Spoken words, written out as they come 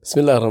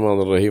Bismillah ar-Rahman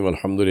ar-Rahim.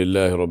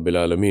 Alhamdulillahi Rabbil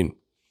Alameen.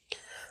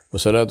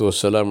 Wassalatu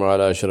wassalamu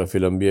ala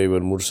ashrafil anbiya wal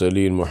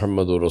mursaleen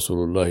Muhammadur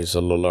Rasulullah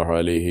sallallahu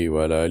alayhi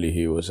wa ala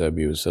alihi wa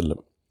sahbihi wa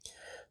sallam.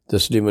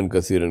 Tasliman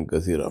kathiran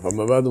kathira. From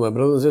above, my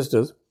brothers and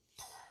sisters,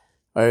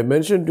 I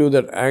mentioned to you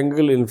that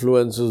angle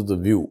influences the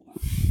view.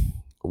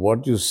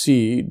 What you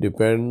see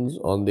depends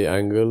on the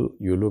angle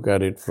you look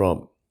at it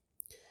from.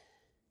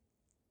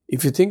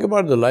 If you think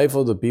about the life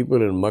of the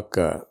people in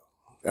Makkah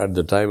at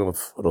the time of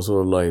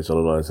Rasulullah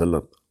sallallahu alayhi wa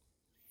sallam,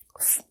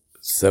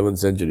 7th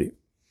century,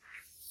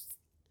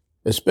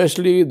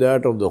 especially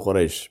that of the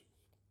Quraysh,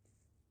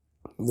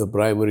 the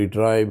primary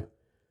tribe,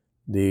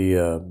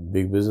 the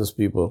big business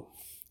people.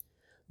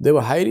 They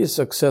were highly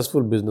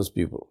successful business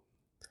people.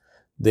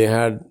 They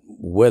had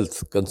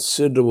wealth,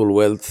 considerable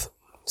wealth.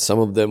 Some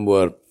of them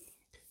were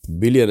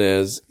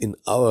billionaires in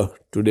our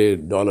today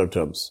dollar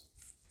terms.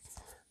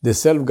 They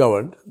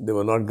self-governed. They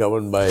were not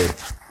governed by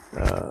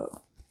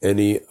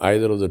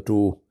either of the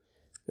two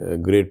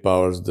great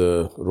powers,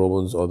 the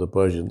Romans or the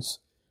Persians,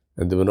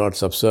 and they were not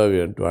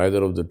subservient to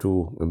either of the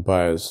two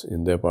empires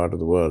in their part of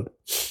the world.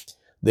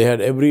 They had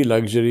every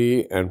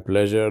luxury and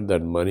pleasure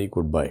that money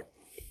could buy.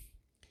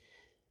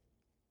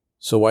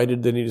 So why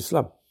did they need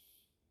Islam?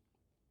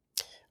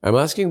 I'm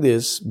asking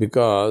this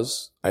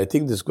because I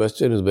think this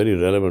question is very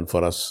relevant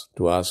for us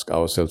to ask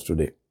ourselves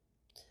today.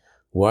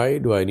 Why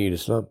do I need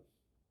Islam?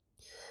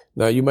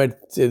 Now you might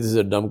say this is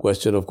a dumb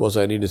question. Of course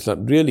I need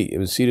Islam. Really, I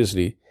mean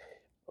seriously,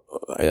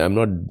 I'm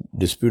not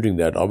disputing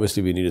that.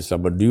 Obviously we need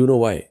Islam. But do you know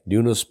why? Do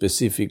you know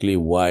specifically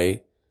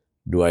why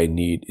do I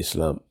need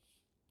Islam?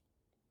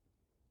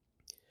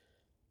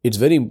 It's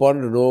very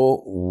important to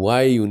know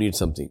why you need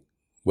something.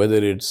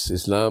 Whether it's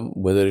Islam,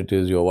 whether it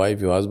is your wife,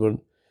 your husband,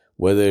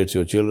 whether it's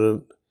your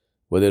children,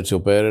 whether it's your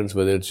parents,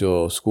 whether it's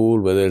your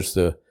school, whether it's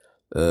the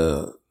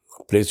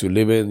place you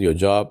live in, your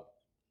job.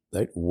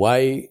 Right?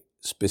 Why,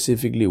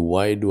 specifically,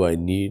 why do I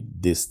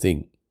need this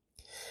thing?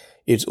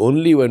 It's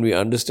only when we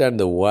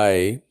understand the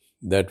why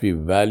that we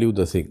value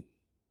the thing.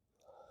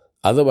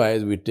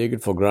 Otherwise, we take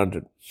it for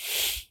granted.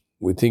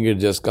 We think it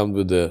just comes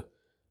with the,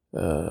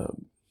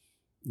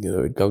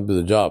 it comes with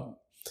the job.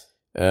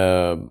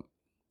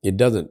 It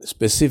doesn't.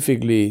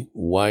 Specifically,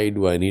 why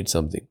do I need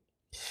something?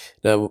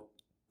 Now,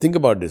 think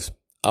about this.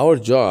 Our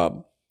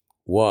job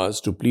was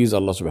to please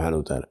Allah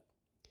subhanahu wa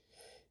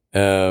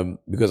ta'ala.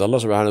 Because Allah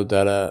subhanahu wa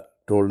ta'ala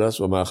told us,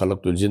 وَمَا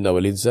خَلَقْتُ الْجِنَّ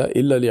وَالْإِنسَ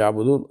إِلَّا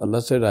لِيَعْبُدُونَ.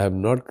 Allah said, I have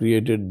not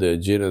created the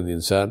jinn and the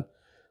insan,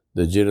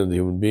 the jinn and the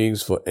human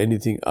beings for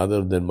anything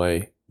other than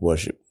my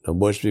worship. Now,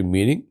 worshiping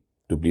meaning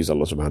to please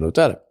Allah subhanahu wa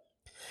ta'ala.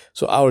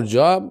 So, our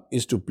job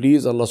is to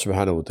please Allah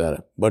subhanahu wa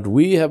ta'ala. But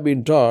we have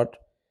been taught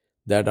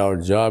that our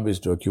job is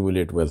to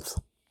accumulate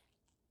wealth.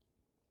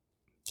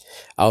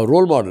 Our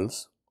role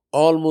models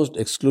almost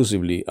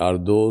exclusively are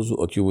those who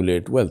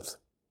accumulate wealth.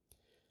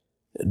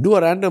 Do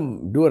a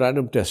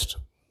random test.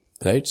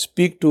 Right?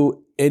 Speak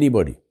to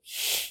anybody.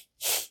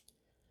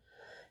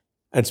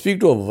 And speak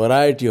to a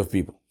variety of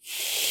people.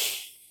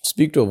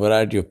 Speak to a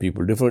variety of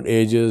people. Different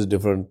ages,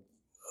 different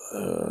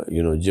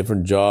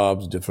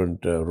jobs,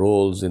 different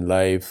roles in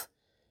life,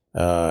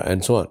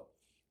 and so on.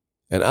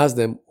 And ask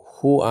them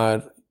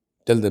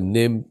tell them,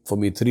 name for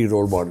me 3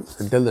 role models.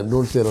 And tell them,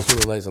 don't say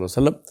Rasulullah sallallahu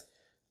alaihi wasallam.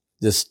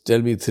 Just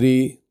tell me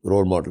 3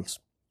 role models.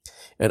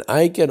 And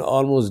I can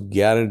almost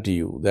guarantee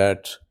you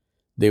that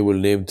they will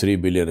name 3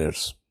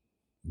 billionaires.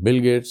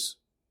 Bill Gates,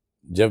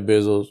 Jeff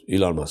Bezos,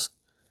 Elon Musk.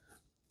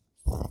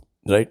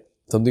 Right?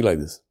 Something like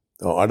this.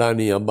 Or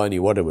Adani, Ambani,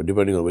 whatever,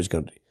 depending on which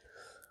country.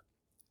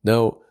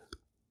 Now,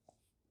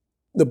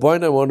 the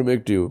point I want to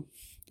make to you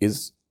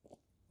is,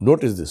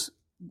 notice this.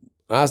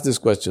 Ask this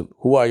question,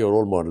 who are your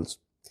role models?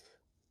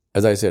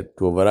 As I said,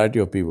 to a variety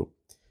of people.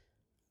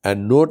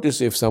 And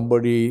notice if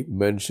somebody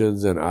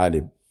mentions an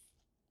alim,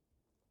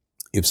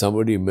 if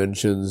somebody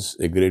mentions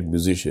a great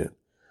musician,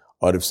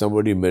 or if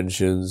somebody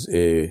mentions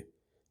a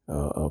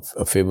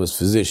famous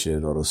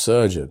physician or a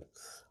surgeon,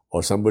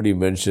 or somebody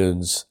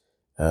mentions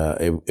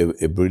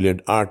a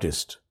brilliant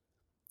artist,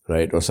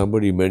 right? Or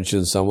somebody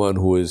mentions someone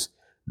who is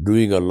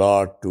doing a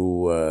lot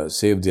to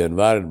save the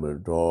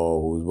environment,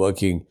 or who's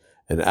working,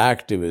 an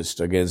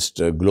activist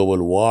against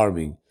global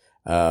warming,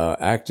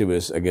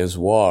 activist against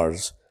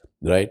wars,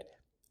 right?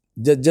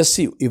 Just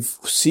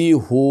see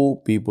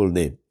who people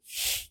name.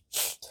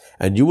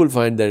 And you will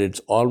find that it's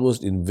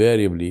almost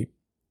invariably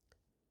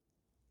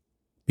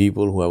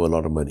people who have a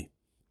lot of money.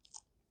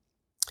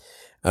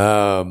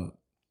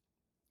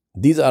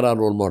 These are our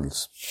role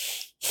models.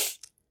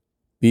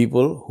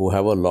 People who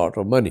have a lot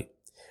of money.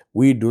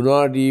 We do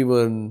not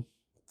even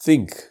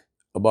think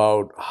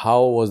about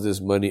how was this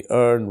money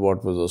earned,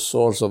 what was the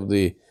source of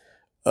the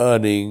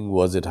earning,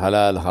 was it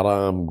halal,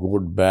 haram,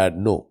 good, bad?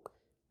 No.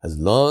 As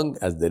long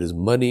as there is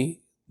money,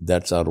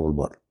 that's our role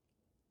model.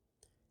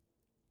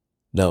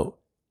 Now,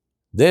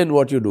 then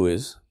what you do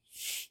is,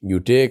 you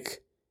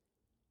take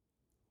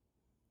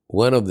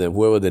one of them,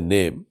 whoever they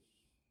name,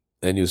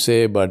 and you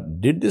say,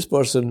 but did this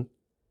person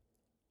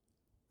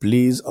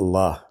please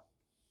Allah?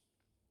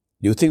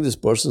 Do you think this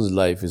person's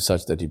life is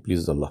such that he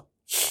pleases Allah?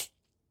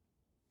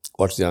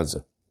 What's the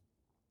answer?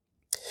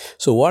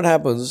 So what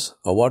happens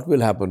or what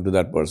will happen to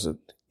that person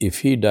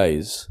if he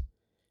dies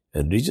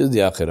and reaches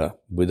the akhirah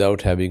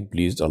without having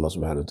pleased Allah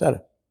subhanahu wa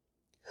ta'ala?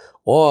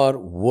 Or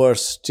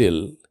worse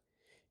still,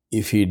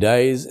 if he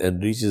dies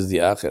and reaches the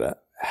akhirah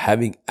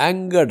having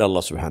angered Allah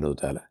subhanahu wa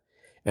ta'ala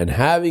and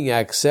having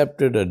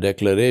accepted a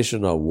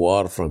declaration of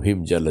war from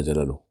him Jalla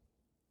Jalaluhu.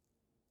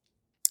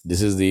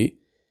 This is the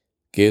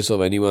case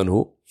of anyone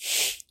who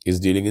is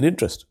dealing in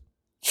interest.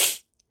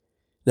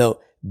 Now,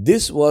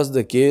 this was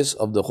the case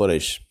of the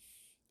Quraysh,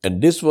 and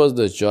this was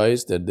the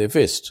choice that they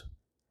faced.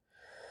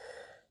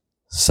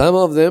 Some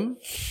of them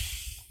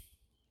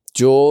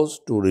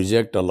chose to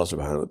reject Allah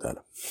subhanahu wa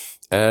ta'ala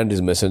and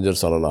His Messenger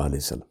sallallahu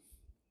alaihi wasallam.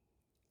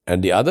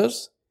 And the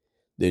others,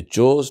 they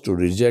chose to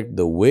reject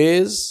the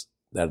ways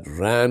that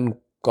ran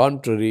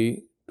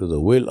contrary to the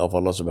will of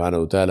Allah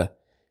subhanahu wa ta'ala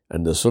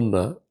and the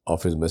sunnah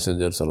of His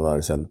Messenger sallallahu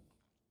alaihi wasallam.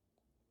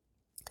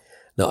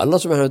 Now Allah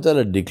subhanahu wa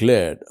ta'ala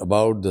declared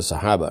about the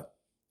Sahaba,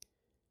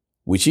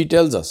 which He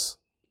tells us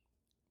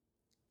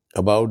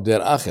about their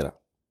akhirah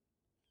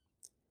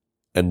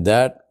and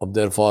that of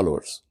their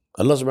followers.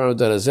 Allah subhanahu wa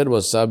ta'ala said,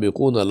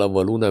 وَالسَّابِقُونَ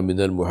الْأَوَّلُونَ مِنَ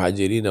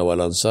الْمُهَاجِرِينَ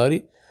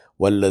وَالْأَنصَارِ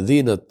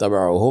وَالَّذِينَ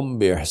اتَّبَعُوهُمْ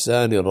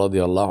بِإِحْسَانٍ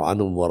رَضِيَ اللَّهُ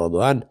عَنْهُمْ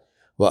وَرَضُوا عَنْهُ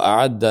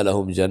وَأَعَدَّ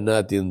لَهُمْ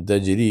جَنَّاتٍ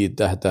تَجْرِي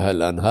تَحْتَهَا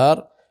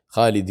الْأَنْهَارُ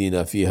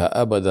خَالِدِينَ فِيهَا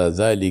أَبَدًا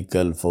ذَلِكَ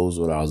الْفَوْزُ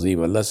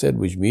الْعَظِيمُ. Allah said,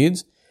 which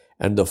means,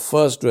 and the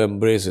first to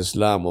embrace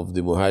Islam of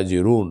the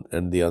Muhajirun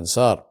and the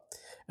Ansar,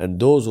 and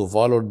those who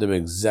followed them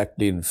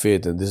exactly in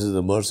faith. And this is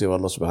the mercy of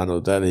Allah subhanahu wa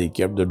ta'ala. He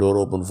kept the door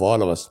open for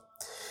all of us.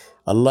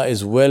 Allah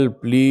is well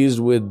pleased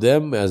with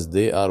them as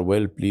they are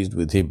well pleased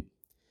with Him.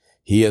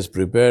 He has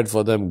prepared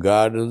for them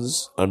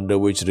gardens under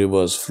which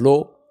rivers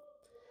flow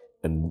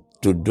and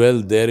to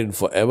dwell therein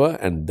forever,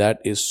 and that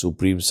is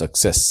supreme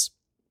success.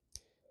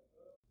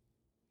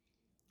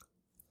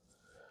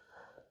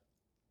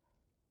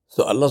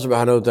 So Allah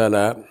subhanahu wa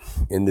ta'ala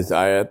in this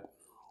ayat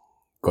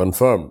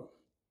confirmed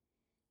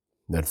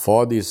that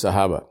for these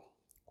Sahaba,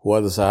 who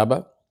are the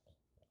Sahaba?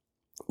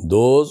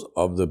 Those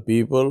of the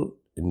people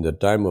in the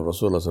time of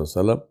Rasulullah sallallahu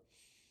alaihi wasallam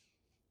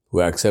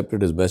who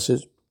accepted His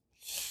message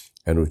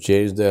and who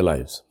changed their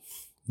lives.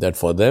 That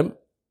for them,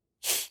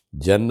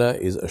 Jannah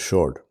is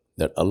assured.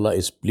 That Allah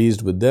is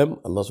pleased with them.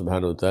 Allah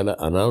subhanahu wa ta'ala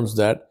announced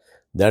that.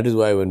 That is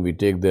why when we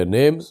take their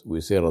names, we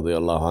say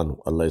radiyallahu anhu.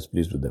 Allah is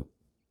pleased with them.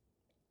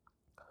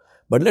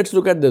 But let's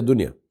look at their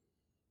dunya.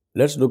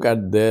 Let's look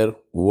at their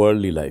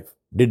worldly life.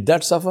 Did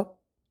that suffer?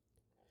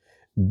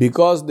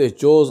 Because they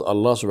chose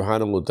Allah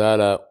subhanahu wa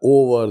ta'ala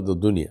over the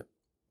dunya.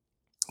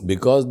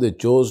 Because they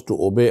chose to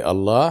obey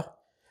Allah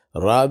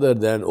rather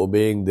than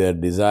obeying their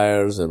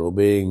desires and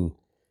obeying,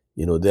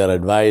 their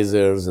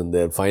advisors and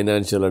their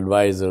financial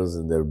advisors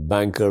and their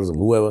bankers and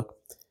whoever.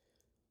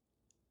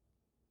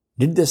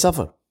 Did they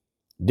suffer?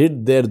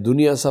 Did their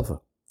dunya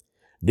suffer?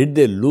 Did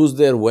they lose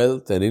their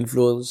wealth and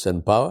influence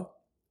and power?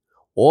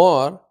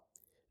 Or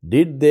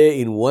did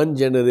they in one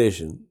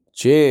generation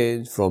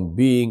change from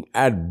being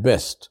at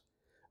best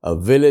a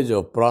village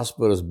of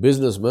prosperous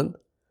businessmen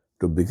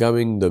to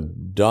becoming the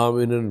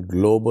dominant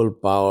global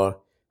power,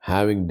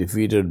 having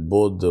defeated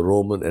both the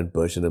Roman and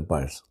Persian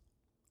empires?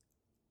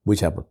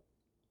 Which happened?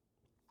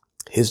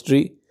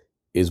 History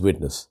is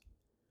witness.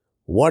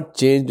 What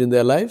changed in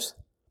their lives?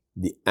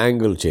 The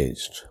angle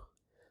changed.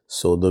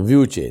 So the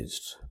view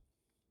changed.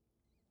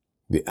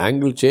 The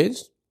angle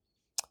changed,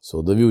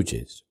 so the view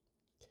changed.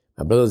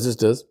 My brothers and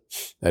sisters,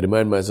 I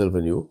remind myself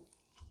and you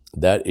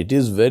that it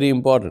is very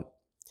important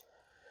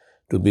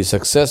to be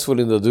successful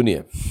in the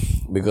dunya,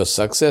 because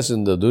success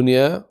in the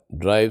dunya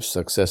drives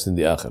success in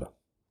the akhirah.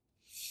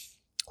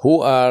 Who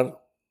are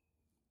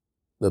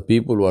the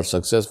people who are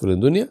successful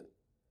in dunya?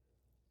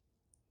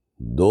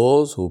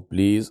 Those who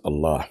please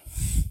Allah.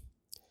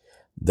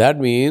 That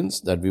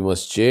means that we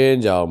must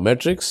change our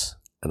metrics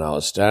and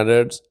our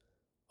standards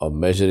of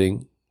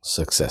measuring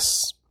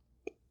success.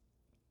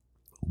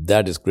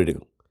 That is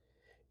critical.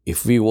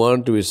 If we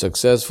want to be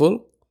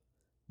successful,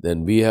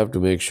 then we have to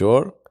make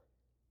sure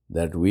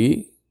that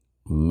we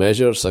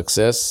measure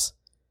success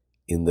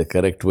in the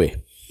correct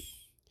way.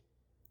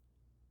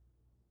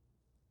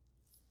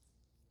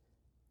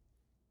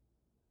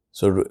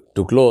 So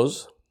to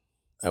close,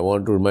 I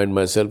want to remind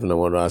myself and I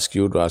want to ask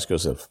you to ask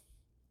yourself,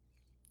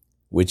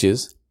 which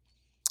is,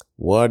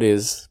 what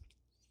is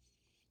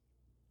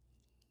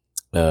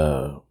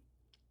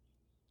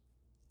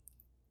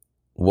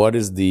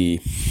the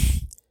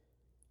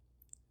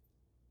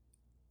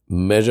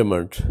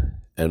measurement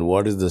and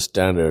what is the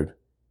standard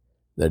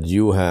that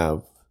you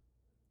have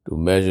to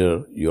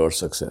measure your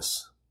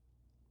success?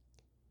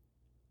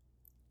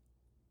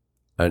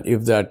 And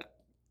if that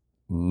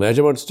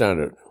measurement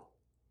standard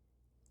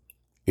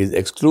is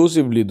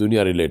exclusively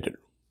dunya related,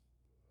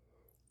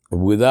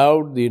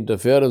 without the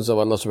interference of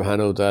Allah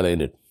subhanahu wa ta'ala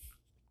in it,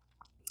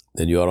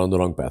 then you are on the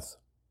wrong path.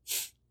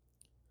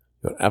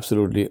 You are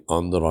absolutely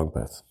on the wrong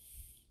path.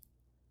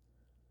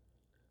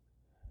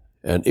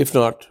 And if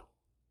not,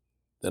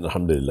 then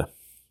alhamdulillah.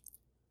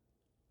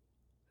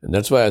 And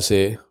that's why I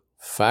say,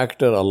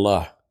 factor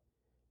Allah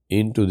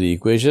into the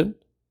equation,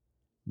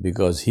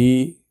 because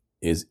He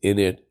is in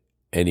it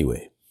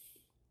anyway.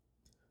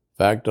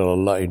 Factor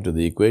Allah into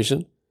the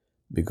equation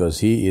because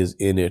He is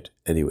in it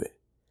anyway.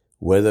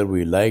 Whether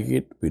we like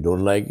it, we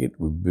don't like it,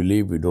 we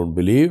believe, we don't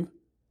believe,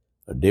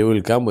 a day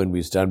will come when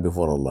we stand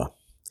before Allah.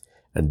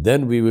 And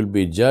then we will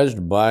be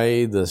judged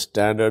by the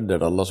standard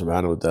that Allah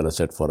subhanahu wa ta'ala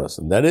set for us.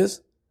 And that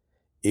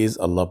is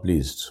Allah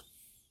pleased?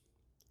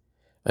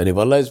 And if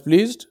Allah is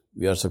pleased,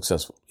 we are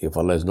successful. If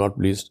Allah is not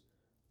pleased,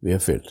 we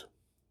have failed.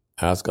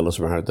 Ask Allah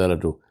subhanahu wa ta'ala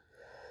to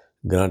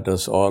grant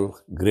us all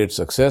great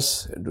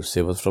success and to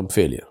save us from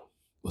failure.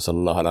 وصلى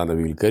الله على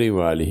نبي الكريم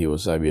وعلى آله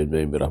وصحبه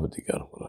أجمعين برحمتك يا رب العالمين.